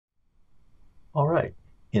All right,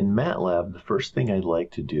 in MATLAB, the first thing I'd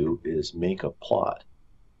like to do is make a plot.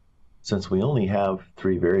 Since we only have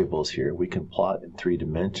 3 variables here, we can plot in 3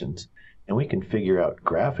 dimensions, and we can figure out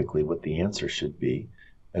graphically what the answer should be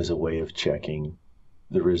as a way of checking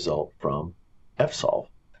the result from fsolve.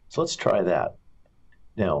 So let's try that.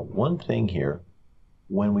 Now, one thing here,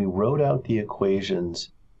 when we wrote out the equations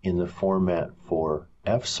in the format for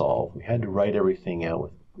fsolve, we had to write everything out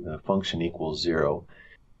with the function equals 0,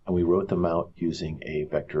 and we wrote them out using a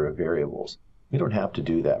vector of variables. We don't have to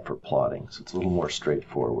do that for plotting, so it's a little more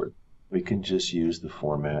straightforward. We can just use the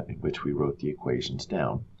format in which we wrote the equations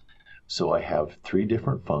down. So I have 3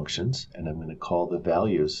 different functions, and I'm going to call the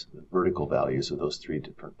values, the vertical values of those 3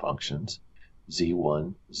 different functions,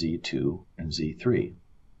 z1, z2, and z3.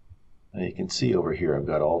 Now you can see over here I've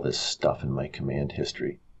got all this stuff in my command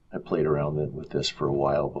history. I played around with this for a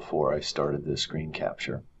while before I started the screen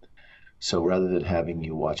capture. So rather than having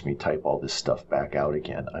you watch me type all this stuff back out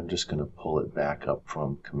again, I'm just going to pull it back up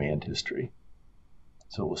from command history.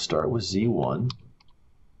 So we'll start with z1.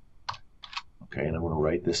 Okay, and I'm going to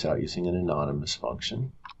write this out using an anonymous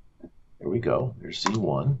function. There we go. There's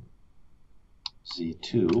z1.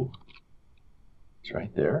 z2 is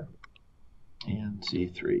right there. And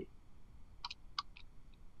z3.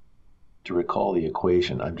 To recall the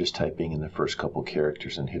equation, I'm just typing in the first couple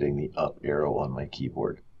characters and hitting the up arrow on my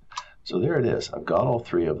keyboard. So there it is. I've got all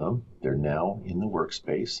 3 of them. They're now in the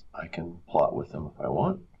workspace. I can plot with them if I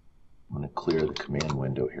want. I'm going to clear the command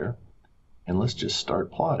window here. And let's just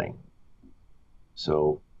start plotting.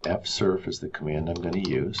 So fsurf is the command I'm going to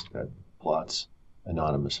use that plots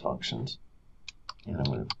anonymous functions. And I'm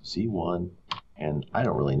going to z1, and I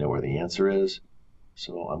don't really know where the answer is,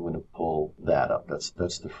 so I'm going to pull that up. That's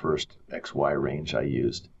the first xy range I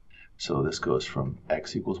used. So this goes from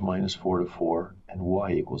x equals -4 to 4 and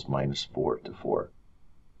y equals -4 to 4.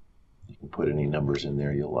 You can put any numbers in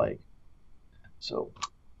there you like. So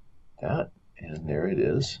that, and there it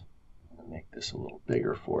is. I'm going to make this a little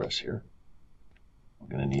bigger for us here. We're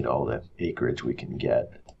going to need all the acreage we can get.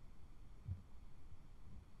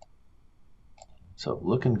 So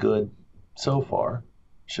looking good so far.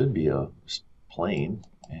 Should be a plane,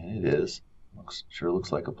 and it is. Sure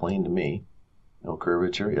looks like a plane to me. No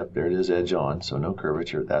curvature. Yep, there it is, edge on. So no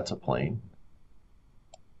curvature. That's a plane.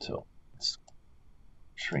 So let's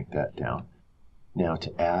shrink that down. Now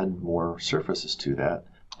to add more surfaces to that,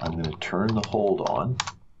 I'm going to turn the hold on,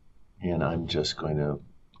 and I'm just going to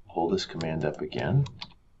pull this command up again.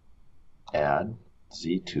 Add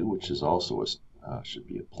z2, which is also should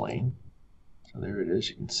be a plane. So there it is.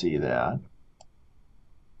 You can see that.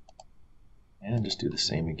 And just do the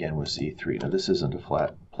same again with z3. Now this isn't a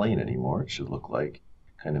flat plane anymore. It should look like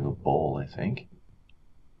kind of a bowl, I think.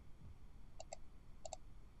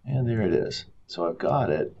 And there it is. So I've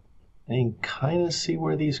got it. And you can kind of see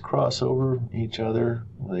where these cross over each other,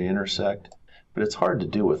 where they intersect. But it's hard to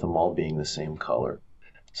do with them all being the same color.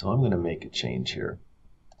 So I'm going to make a change here.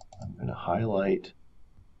 I'm going to highlight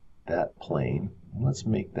that plane. And let's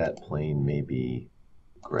make that plane maybe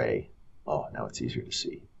gray. Oh, now it's easier to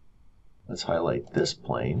see. Let's highlight this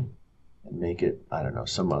plane and make it, I don't know,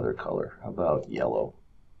 some other color. How about yellow?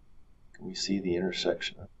 Can we see the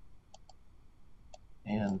intersection?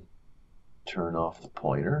 And turn off the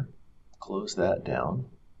pointer, close that down,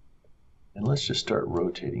 and let's just start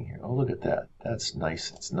rotating here. Oh, look at that. That's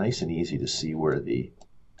nice. It's nice and easy to see where the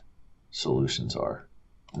solutions are.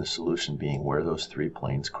 And the solution being where those 3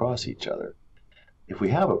 planes cross each other. If we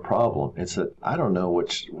have a problem, it's that I don't know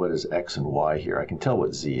what is x and y here. I can tell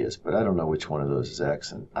what z is, but I don't know which one of those is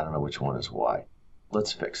x, and I don't know which one is y.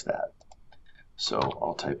 Let's fix that. So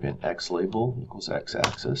I'll type in x label equals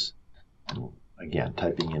x-axis. And again,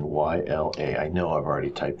 typing in YLA. I know I've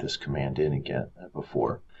already typed this command in again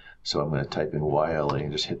before. So I'm going to type in YLA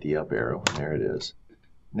and just hit the up arrow, and there it is.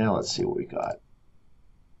 Now let's see what we got.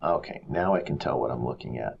 Okay, now I can tell what I'm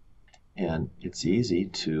looking at. And it's easy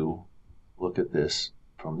to look at this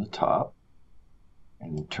from the top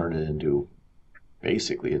and turn it into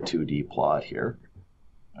basically a 2D plot here.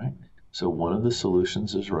 Right? So one of the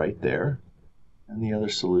solutions is right there, and the other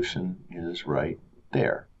solution is right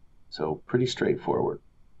there. So pretty straightforward.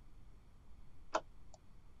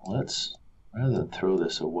 Let's, rather than throw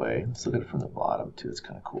this away, let's look at it from the bottom too. It's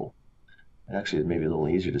kind of cool. Actually, it may be a little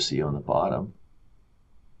easier to see on the bottom.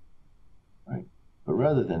 Right? But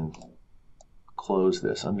rather than close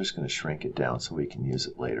this, I'm just going to shrink it down so we can use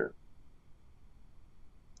it later.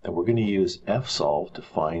 And we're going to use fsolve to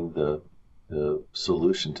find the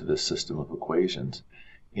solution to this system of equations.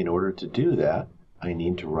 In order to do that, I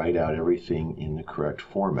need to write out everything in the correct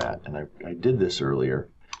format. And I did this earlier,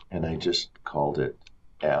 and I just called it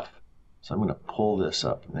f. So I'm going to pull this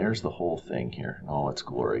up, and there's the whole thing here in all its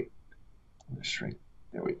glory. I'm going to shrink.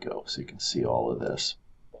 There we go, so you can see all of this.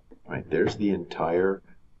 All right, there's the entire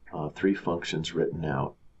 3 functions written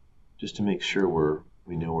out. Just to make sure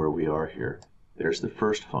we know where we are here. There's the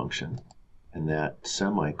first function, and that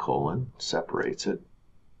semicolon separates it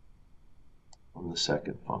from the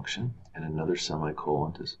second function, and another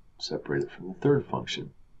semicolon to separate it from the third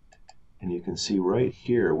function. And you can see right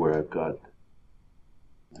here where I've got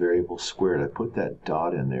variable squared, I put that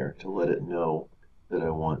dot in there to let it know that I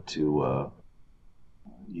want to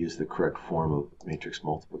use the correct form of matrix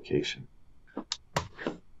multiplication.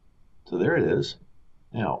 So there it is.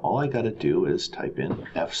 Now all I got to do is type in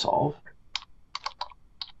fsolve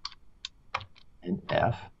and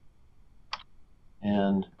F,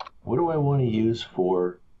 and what do I want to use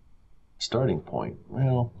for starting point?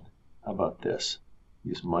 Well, how about this?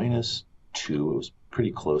 Use -2. It was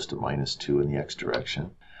pretty close to -2 in the x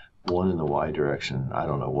direction. 1 in the y direction. I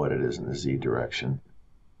don't know what it is in the z direction.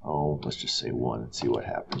 Oh, let's just say 1 and see what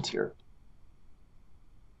happens here.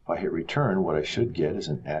 If I hit return, what I should get is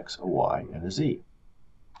an x, a y, and a z.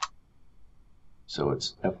 So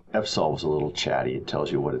it's fsolve is a little chatty. It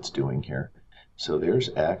tells you what it's doing here. So there's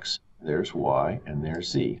x, there's y, and there's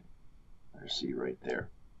z. There's z right there.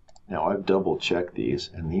 Now I've double checked these,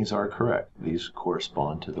 and these are correct. These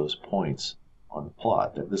correspond to those points on the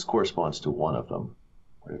plot. This corresponds to one of them,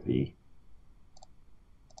 where the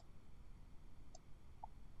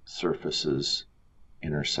surfaces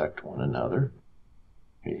intersect one another.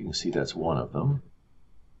 Okay, you can see that's one of them.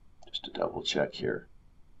 Just to double check here.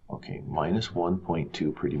 Okay,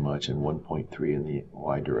 -1.2 pretty much, and 1.3 in the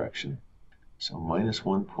y direction. So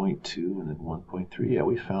 -1.2 and then 1.3. Yeah,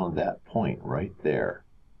 we found that point right there.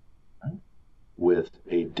 Right? With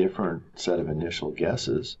a different set of initial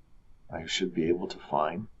guesses, I should be able to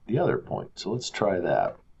find the other point. So let's try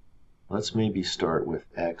that. Let's maybe start with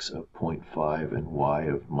x of 0.5 and y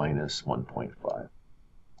of -1.5.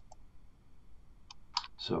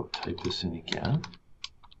 So type this in again.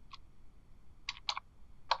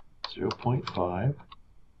 0.5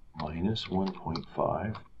 minus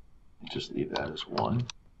 1.5, and just leave that as 1.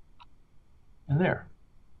 And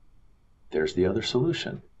there's the other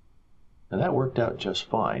solution. Now that worked out just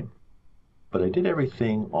fine, but I did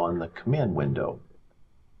everything on the command window.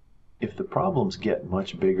 If the problems get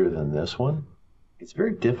much bigger than this one, it's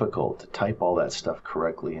very difficult to type all that stuff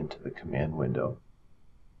correctly into the command window.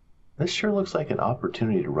 This sure looks like an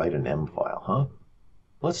opportunity to write an M file, huh?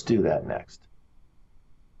 Let's do that next.